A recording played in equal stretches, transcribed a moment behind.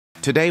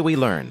Today we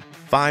learn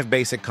 5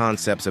 basic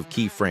concepts of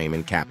keyframe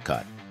in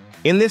CapCut.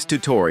 In this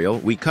tutorial,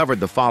 we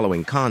covered the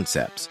following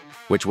concepts,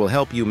 which will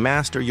help you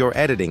master your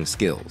editing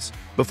skills.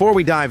 Before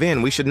we dive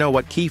in, we should know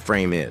what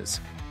keyframe is.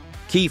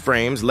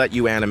 Keyframes let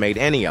you animate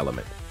any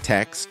element,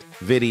 text,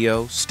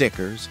 video,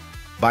 stickers,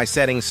 by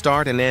setting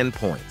start and end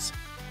points.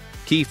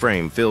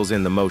 Keyframe fills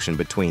in the motion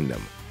between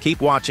them.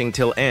 Keep watching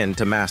till end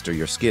to master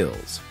your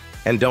skills.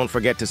 And don't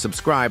forget to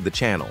subscribe the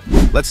channel.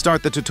 Let's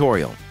start the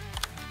tutorial.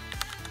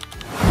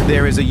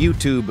 There is a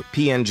YouTube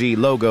PNG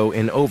logo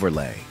in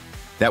overlay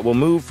that will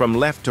move from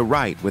left to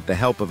right with the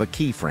help of a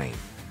keyframe.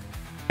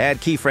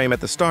 Add keyframe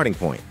at the starting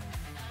point.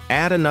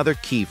 Add another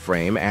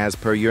keyframe as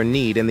per your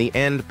need in the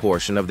end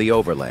portion of the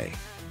overlay.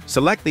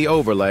 Select the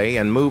overlay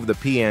and move the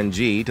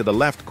PNG to the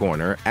left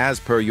corner as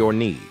per your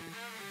need.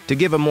 To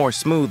give a more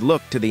smooth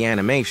look to the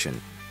animation,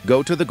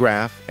 go to the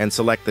graph and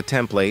select the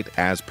template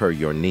as per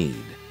your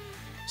need.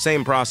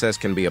 Same process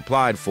can be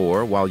applied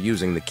while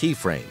using the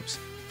keyframes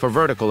for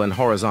vertical and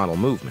horizontal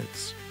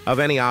movements of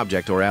any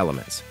object or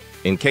elements.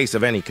 In case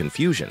of any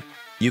confusion,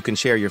 you can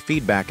share your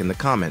feedback in the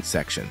comments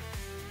section.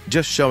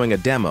 Just showing a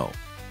demo,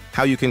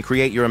 how you can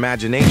create your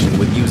imagination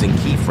with using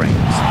keyframes.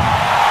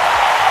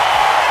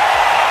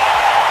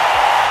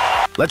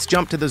 Let's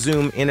jump to the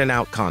zoom in and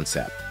out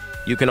concept.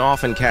 You can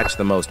often catch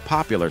the most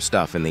popular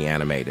stuff in the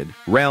animated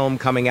realm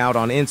coming out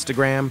on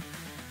Instagram,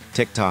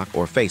 TikTok,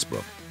 or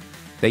Facebook.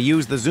 They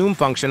use the zoom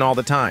function all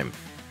the time.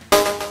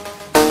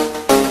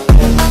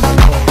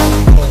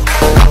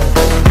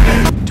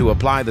 To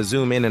apply the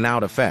zoom in and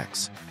out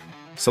effects,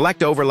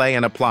 select overlay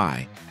and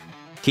apply.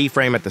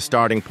 Keyframe at the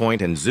starting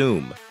point and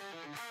zoom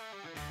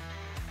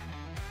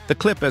the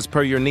clip as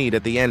per your need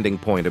at the ending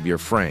point of your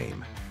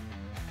frame.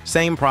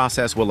 Same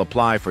process will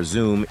apply for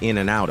zoom in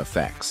and out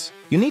effects.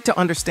 You need to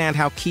understand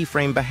how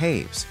keyframe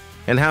behaves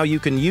and how you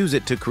can use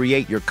it to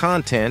create your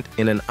content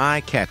in an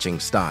eye-catching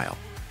style.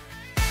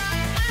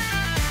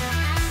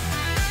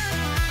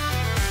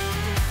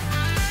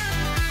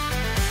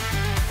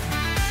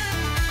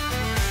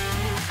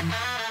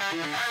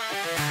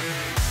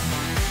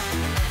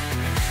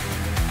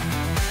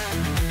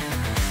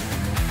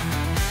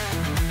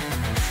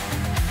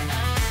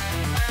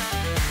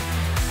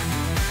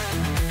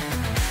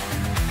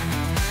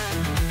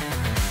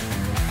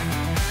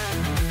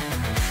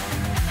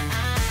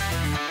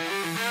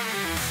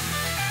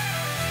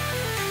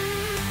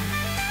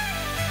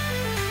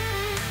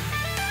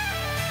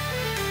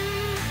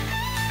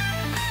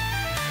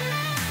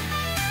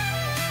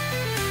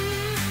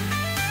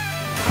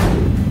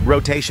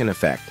 Rotation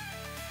effect.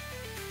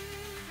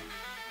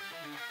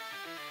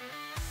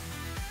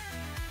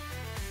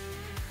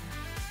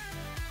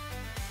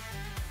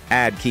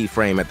 Add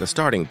keyframe at the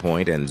starting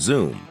point and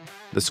zoom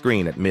the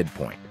screen at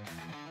midpoint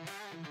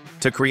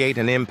to create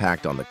an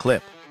impact on the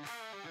clip.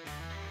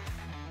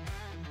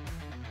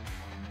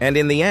 And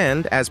in the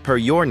end, as per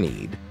your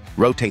need,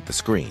 rotate the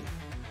screen.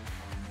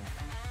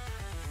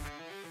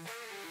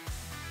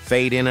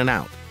 Fade in and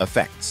out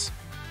effects.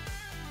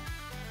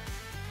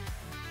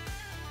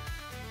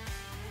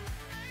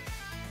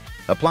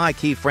 Apply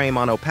keyframe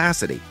on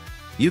opacity.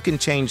 You can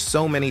change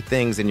so many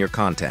things in your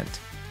content.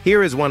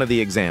 Here is one of the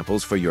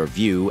examples for your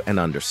view and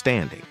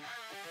understanding.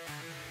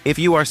 If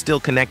you are still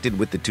connected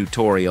with the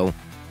tutorial,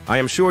 I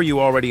am sure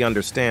you already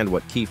understand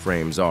what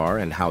keyframes are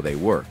and how they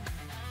work.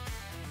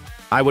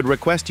 I would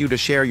request you to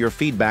share your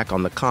feedback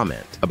on the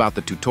comment about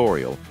the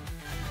tutorial.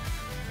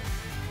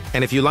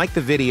 And if you like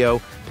the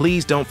video,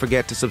 please don't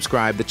forget to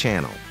subscribe the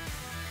channel.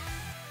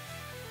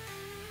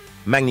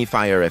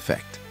 Magnifier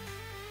effect.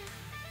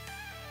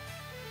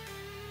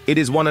 It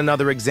is one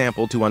another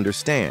example to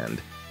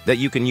understand that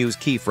you can use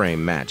keyframe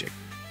magic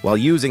while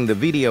using the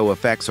video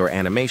effects or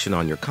animation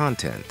on your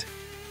content.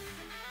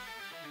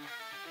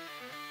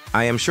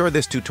 I am sure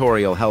this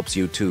tutorial helps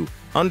you to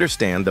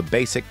understand the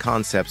basic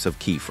concepts of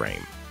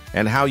keyframe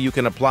and how you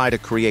can apply to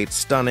create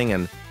stunning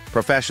and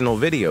professional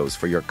videos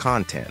for your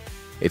content.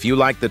 If you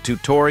like the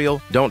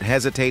tutorial, don't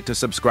hesitate to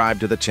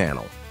subscribe to the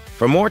channel.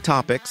 For more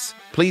topics,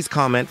 please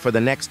comment for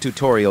the next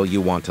tutorial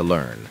you want to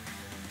learn.